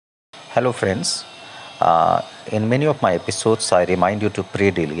Hello, friends. In many of my episodes, I remind you to pray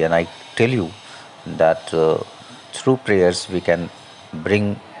daily, and I tell you that through prayers we can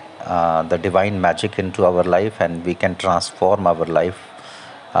bring the divine magic into our life and we can transform our life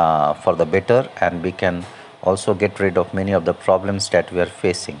for the better, and we can also get rid of many of the problems that we are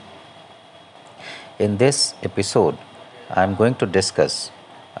facing. In this episode, I'm going to discuss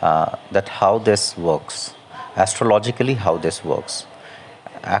that how this works, astrologically, how this works.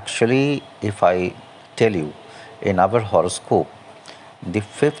 Actually, if I tell you, in our horoscope, the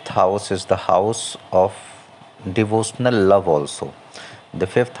fifth house is the house of devotional love, also. The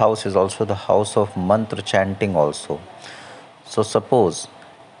fifth house is also the house of mantra chanting, also. So, suppose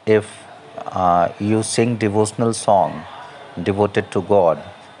if you sing devotional song devoted to God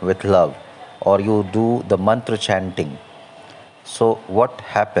with love, or you do the mantra chanting, so what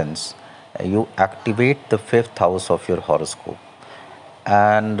happens? You activate the fifth house of your horoscope,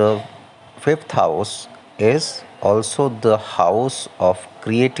 and fifth house is also the house of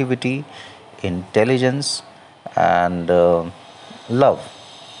creativity, intelligence, and love.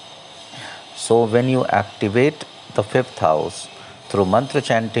 So when you activate the fifth house through mantra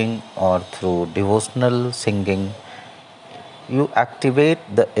chanting or through devotional singing, you activate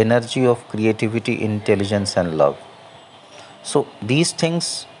the energy of creativity, intelligence, and love. So these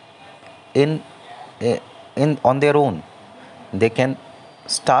things in in on their own, they can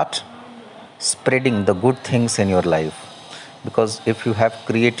start spreading the good things in your life, because if you have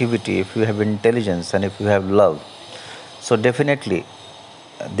creativity, if you have intelligence, and if you have love, so definitely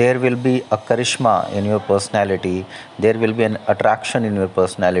there will be a charisma in your personality, there will be an attraction in your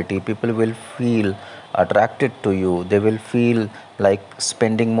personality. People will feel attracted to you, they will feel like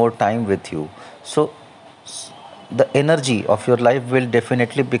spending more time with you. So the energy of your life will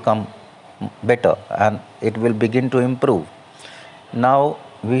definitely become better and it will begin to improve. Now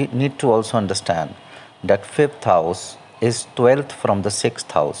we need to also understand that fifth house is 12th from the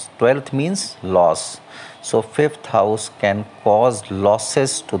sixth house. 12th means loss. So fifth house can cause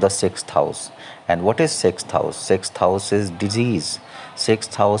losses to the sixth house. And what is sixth house? Sixth house is disease.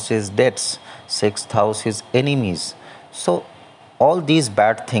 Sixth house is debts. Sixth house is enemies. So all these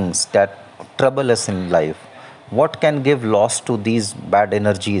bad things that trouble us in life, what can give loss to these bad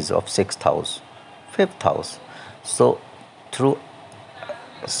energies of sixth house? Fifth house. So through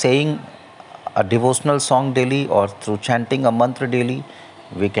saying a devotional song daily or through chanting a mantra daily,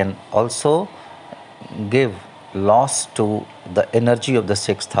 we can also give loss to the energy of the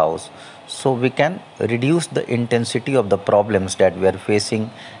sixth house. So we can reduce the intensity of the problems that we are facing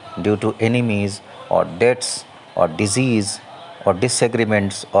due to enemies or debts or disease or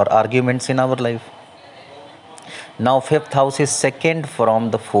disagreements or arguments in our life. Now, fifth house is second from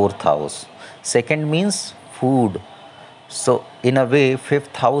the fourth house. Second means food. So, in a way,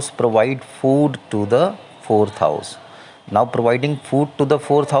 fifth house provide food to the fourth house. Now, providing food to the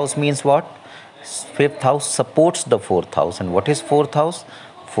fourth house means what? Fifth house supports the fourth house. And what is fourth house?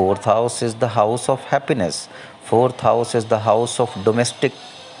 Fourth house is the house of happiness. Fourth house is the house of domestic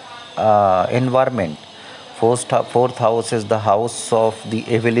environment. Fourth house is the house of the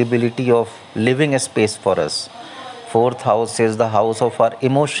availability of living space for us. Fourth house is the house of our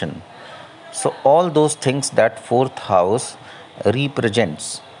emotion. So all those things that fourth house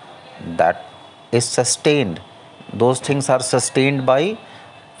represents, that is sustained, those things are sustained by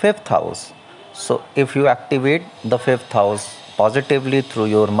fifth house. So if you activate the fifth house positively through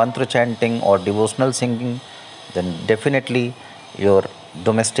your mantra chanting or devotional singing, then definitely your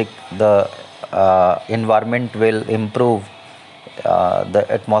domestic, the environment will improve, the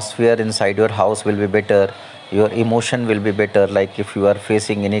atmosphere inside your house will be better, your emotion will be better. Like if you are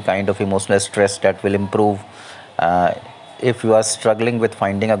facing any kind of emotional stress, that will improve. uh, if you are struggling with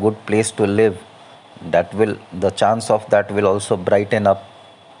finding a good place to live, that will, the chance of that will also brighten up,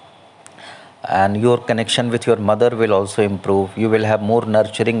 and your connection with your mother will also improve. You will have more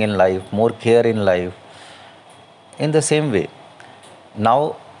nurturing in life, more care in life. In the same way,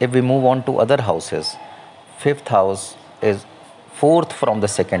 now if we move on to other houses, fifth house is fourth from the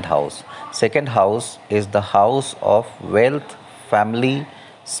second house. Second house is the house of wealth, family,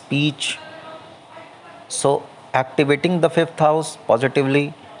 speech. So activating the fifth house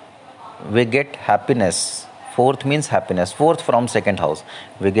positively, we get happiness. Fourth means happiness. Fourth from second house,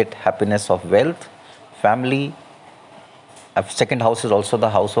 we get happiness of wealth, family. Second house is also the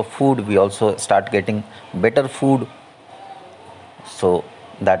house of food. We also start getting better food. So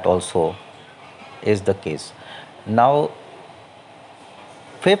that also is the case. Now,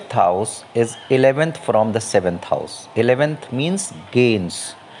 fifth house is 11th from the seventh house. 11th means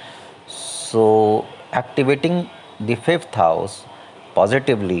gains. So, activating the fifth house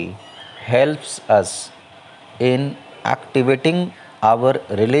positively helps us in activating our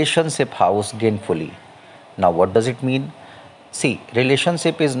relationship house gainfully. Now, what does it mean? See,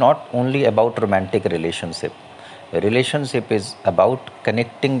 relationship is not only about romantic relationship. Relationship is about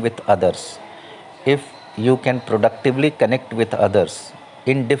connecting with others. If you can productively connect with others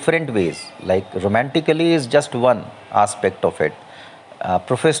in different ways, like romantically is just one aspect of it,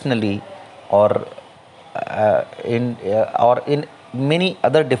 professionally, or in many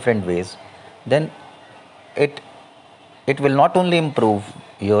other different ways, then it it will not only improve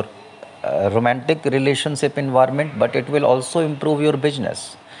your romantic relationship environment, but it will also improve your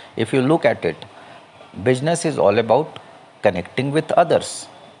business. If you look at it, business is all about connecting with others.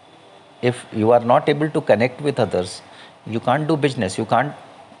 If you are not able to connect with others, you can't do business, you can't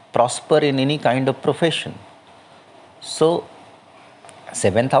prosper in any kind of profession. So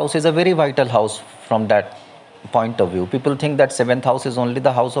seventh house is a very vital house from that point of view. People think that seventh house is only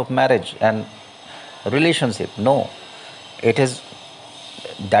the house of marriage and relationship. No, it is,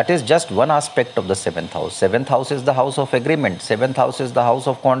 that is just one aspect of the seventh house. Seventh house is the house of agreement, seventh house is the house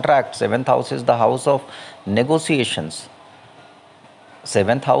of contract, seventh house is the house of negotiations,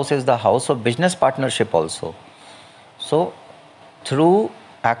 seventh house is the house of business partnership also. So through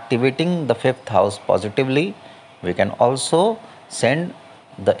activating the fifth house positively, we can also send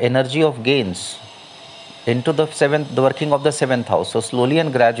the energy of gains into the seventh, the working of the seventh house. So slowly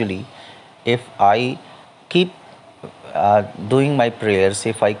and gradually, if I keep doing my prayers,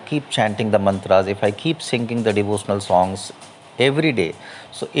 if I keep chanting the mantras, if I keep singing the devotional songs every day,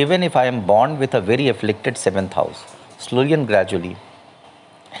 so even if I am born with a very afflicted seventh house, slowly and gradually,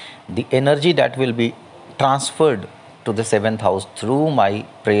 the energy that will be transferred to the seventh house through my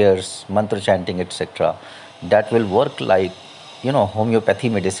prayers, mantra chanting, etc., that will work like, homeopathy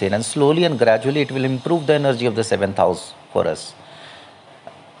medicine, and slowly and gradually it will improve the energy of the seventh house for us.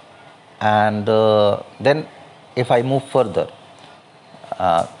 And then if I move further,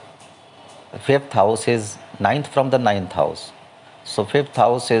 fifth house is ninth from the ninth house. So fifth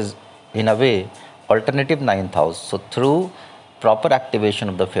house is in a way alternative ninth house. So through proper activation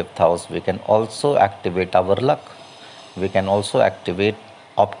of the fifth house, we can also activate our luck. We can also activate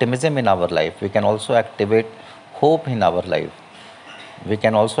optimism in our life. We can also activate hope in our life. We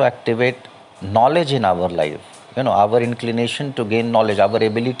can also activate knowledge in our life. Our inclination to gain knowledge, our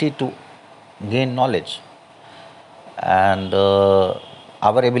ability to gain knowledge, and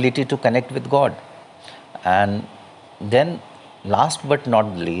our ability to connect with God. And then, last but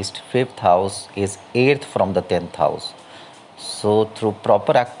not least, fifth house is eighth from the 10th house. So, through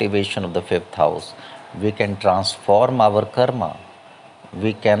proper activation of the fifth house, we can transform our karma.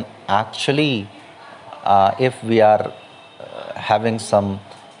 We can actually, if we are having some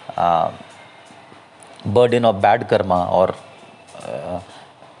uh, burden of bad karma, or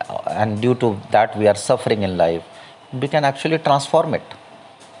and due to that we are suffering in life, we can actually transform it.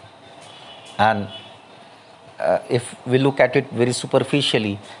 And if we look at it very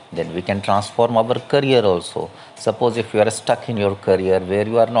superficially, then we can transform our career also. Suppose if you are stuck in your career where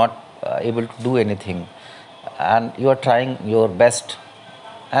you are not able to do anything, and you are trying your best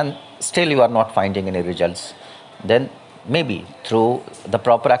and still you are not finding any results, then maybe through the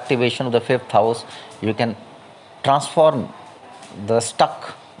proper activation of the fifth house, you can transform the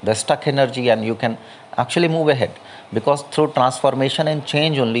stuck energy, and you can actually move ahead, because through transformation and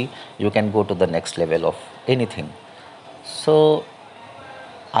change only you can go to the next level of anything. So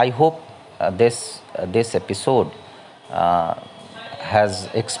I hope this episode uh, has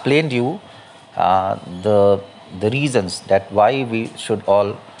explained you the reasons that why we should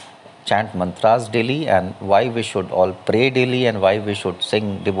all chant mantras daily, and why we should all pray daily, and why we should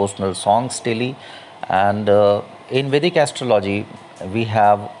sing devotional songs daily. And in Vedic astrology, we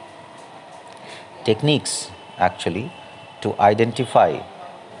have techniques actually to identify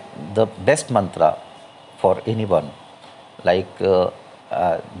the best mantra for anyone. Like there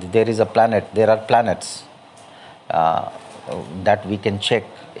are planets uh, that we can check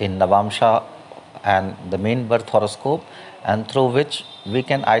in Navamsha and the main birth horoscope, and through which we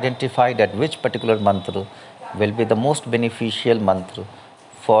can identify that which particular mantra will be the most beneficial mantra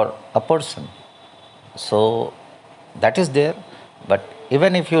for a person. So that is there. But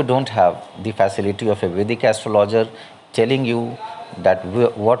even if you don't have the facility of a Vedic astrologer telling you that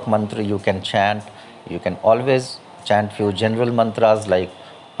what mantra you can chant, you can always chant few general mantras like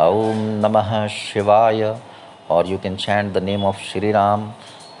Aum Namah Shivaya, or you can chant the name of Shri Ram,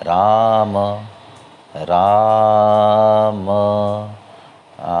 Rama, Rama.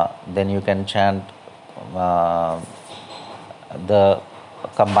 Then you can chant uh, the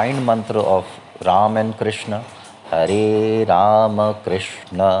combined mantra of Ram and Krishna, Hare Rama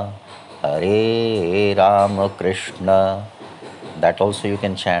Krishna, Hare Ram Krishna. That also you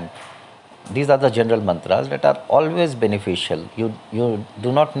can chant. These are the general mantras that are always beneficial. You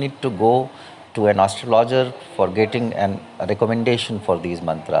do not need to go to an astrologer for getting a recommendation for these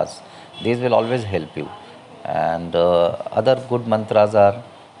mantras. These will always help you. And other good mantras are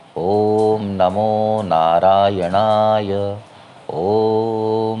Om Namo Narayanaya,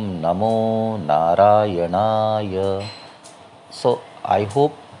 Om Namo Narayanaya. So I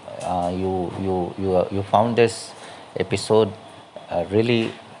hope you found this episode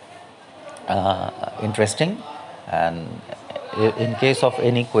really interesting. And in case of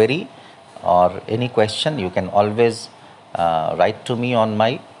any query or any question, you can always write to me on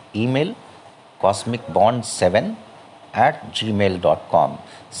my email cosmicbond7 at gmail.com.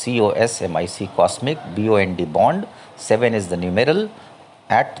 COSMIC cosmic BOND bond 7 is the numeral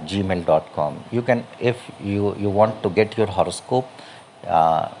at gmail.com. You can, if you want to get your horoscope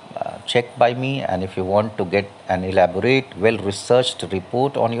checked by me, and if you want to get an elaborate well researched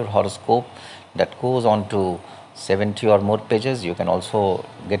report on your horoscope that goes on to 70 or more pages, you can also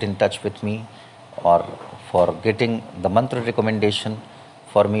get in touch with me. Or for getting the mantra recommendation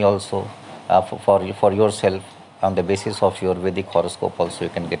for me also, for yourself on the basis of your Vedic horoscope also, you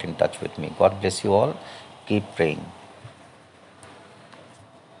can get in touch with me. God bless you all. Keep praying.